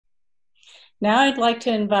Now I'd like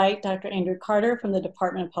to invite Dr. Andrew Carter from the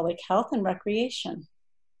Department of Public Health and Recreation.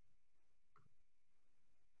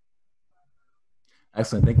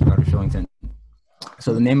 Excellent. Thank you, Dr. Shillington.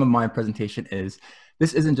 So the name of my presentation is,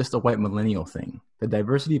 This Isn't Just a White Millennial Thing, the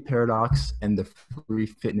Diversity Paradox and the Free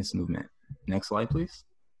Fitness Movement. Next slide, please.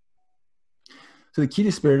 So the key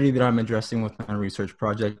disparity that I'm addressing with my research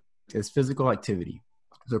project is physical activity.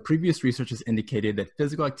 So previous research has indicated that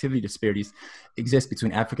physical activity disparities exist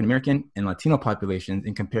between African American and Latino populations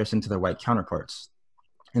in comparison to their white counterparts.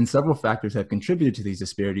 And several factors have contributed to these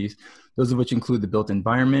disparities, those of which include the built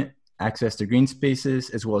environment, access to green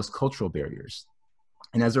spaces, as well as cultural barriers.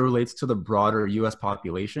 And as it relates to the broader US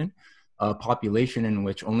population, a population in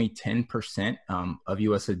which only 10% of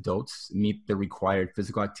US adults meet the required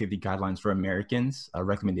physical activity guidelines for Americans,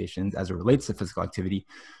 recommendations as it relates to physical activity,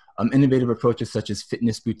 innovative approaches such as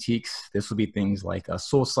fitness boutiques, this will be things like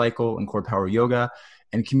Soul Cycle and Core Power Yoga,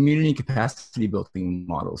 and community capacity building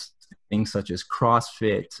models, things such as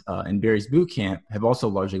CrossFit and Barry's Bootcamp have also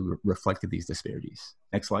largely reflected these disparities.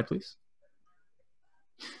 Next slide, please.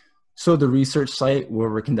 So the research site where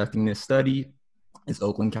we're conducting this study is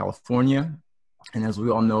Oakland, California. And as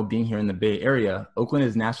we all know, being here in the Bay Area, Oakland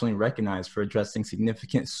is nationally recognized for addressing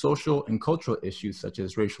significant social and cultural issues such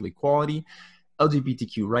as racial equality,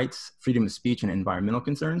 LGBTQ rights, freedom of speech, and environmental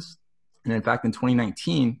concerns. And in fact, in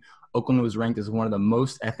 2019, Oakland was ranked as one of the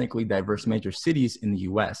most ethnically diverse major cities in the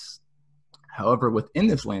US. However, within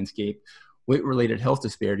this landscape, weight-related health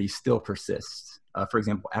disparities still persist. For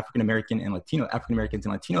example, African Americans and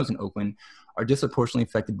Latinos in Oakland are disproportionately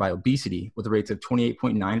affected by obesity, with rates of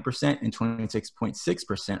 28.9% and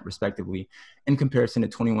 26.6% respectively, in comparison to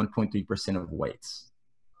 21.3% of whites.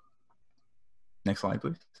 Next slide,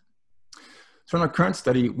 please. So in our current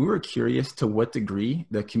study, we were curious to what degree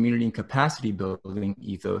the community and capacity building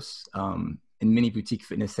ethos in many boutique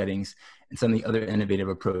fitness settings and some of the other innovative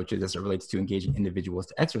approaches as it relates to engaging individuals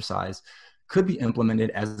to exercise could be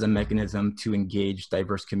implemented as a mechanism to engage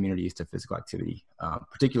diverse communities to physical activity,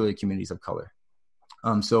 particularly communities of color.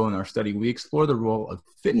 So in our study, we explore the role of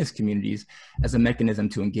fitness communities as a mechanism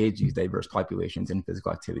to engage these diverse populations in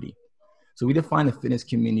physical activity. So we define the fitness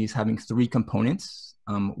communities having three components.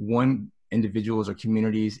 One, individuals or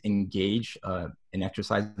communities engage in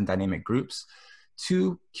exercise in dynamic groups.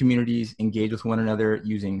 Two, communities engage with one another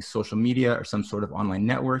using social media or some sort of online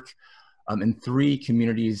network. And three,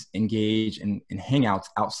 communities engage in hangouts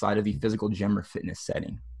outside of the physical gym or fitness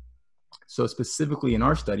setting. So specifically in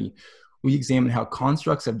our study, we examined how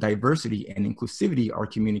constructs of diversity and inclusivity are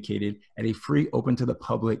communicated at a free, open to the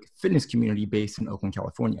public fitness community based in Oakland,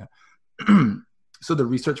 California. So the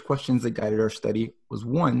research questions that guided our study was,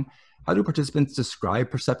 one, how do participants describe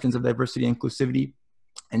perceptions of diversity and inclusivity?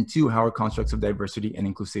 And two, how are constructs of diversity and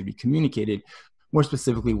inclusivity communicated? More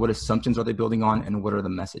specifically, what assumptions are they building on and what are the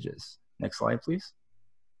messages? Next slide, please.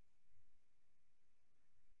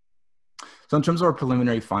 So in terms of our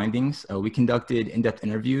preliminary findings, we conducted in-depth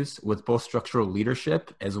interviews with both structural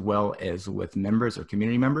leadership as well as with members or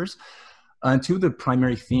community members. Two of the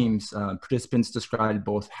primary themes, participants described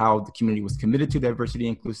both how the community was committed to diversity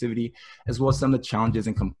and inclusivity, as well as some of the challenges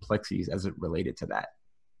and complexities as it related to that.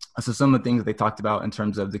 So some of the things that they talked about in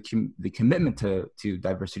terms of the commitment to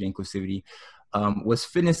diversity and inclusivity was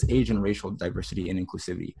fitness, age, and racial diversity and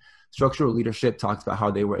inclusivity. Structural leadership talked about how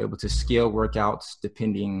they were able to scale workouts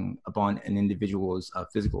depending upon an individual's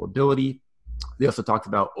physical ability. They also talked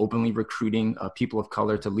about openly recruiting people of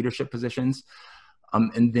color to leadership positions.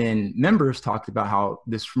 And then members talked about how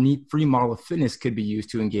this free model of fitness could be used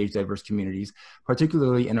to engage diverse communities,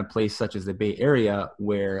 particularly in a place such as the Bay Area,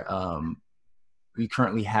 where we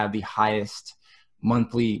currently have the highest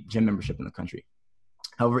monthly gym membership in the country.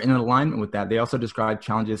 However, in alignment with that, they also described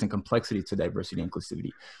challenges and complexity to diversity and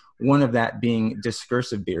inclusivity. One of that being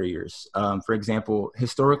discursive barriers. For example,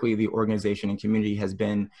 historically, the organization and community has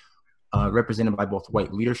been represented by both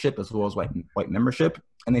white leadership as well as white membership.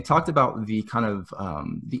 And they talked about the kind of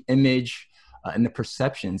the image and the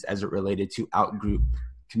perceptions as it related to out-group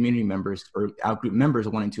community members or out-group members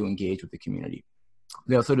wanting to engage with the community.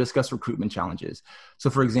 They also discussed recruitment challenges.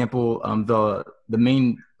 So for example, the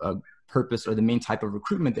main purpose or the main type of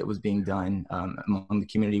recruitment that was being done among the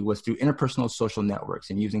community was through interpersonal social networks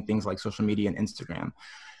and using things like social media and Instagram.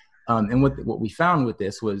 And what we found with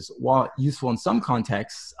this was, while useful in some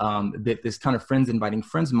contexts, that this kind of friends inviting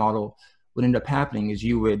friends model would end up happening is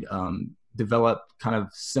you would develop kind of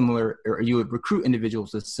similar, or you would recruit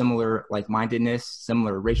individuals with similar like-mindedness,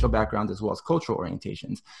 similar racial backgrounds, as well as cultural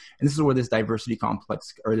orientations. And this is where this diversity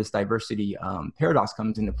complex or this diversity paradox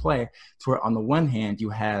comes into play, to where on the one hand, you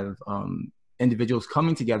have individuals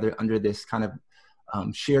coming together under this kind of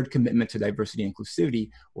shared commitment to diversity and inclusivity,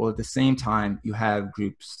 while at the same time, you have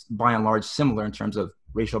groups by and large similar in terms of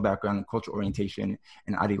racial background and cultural orientation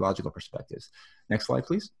and ideological perspectives. Next slide,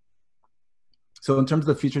 please. So in terms of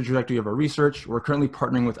the future trajectory of our research, we're currently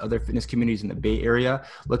partnering with other fitness communities in the Bay Area,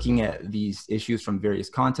 looking at these issues from various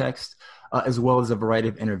contexts, as well as a variety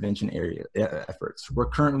of intervention efforts. We're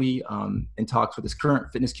currently in talks with this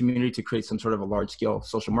current fitness community to create some sort of a large-scale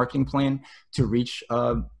social marketing plan to reach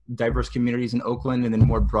diverse communities in Oakland, and then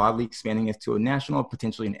more broadly expanding it to a national,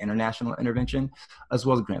 potentially an international intervention, as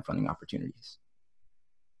well as grant funding opportunities.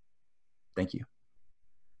 Thank you.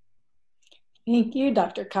 Thank you,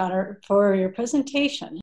 Dr. Cotter, for your presentation.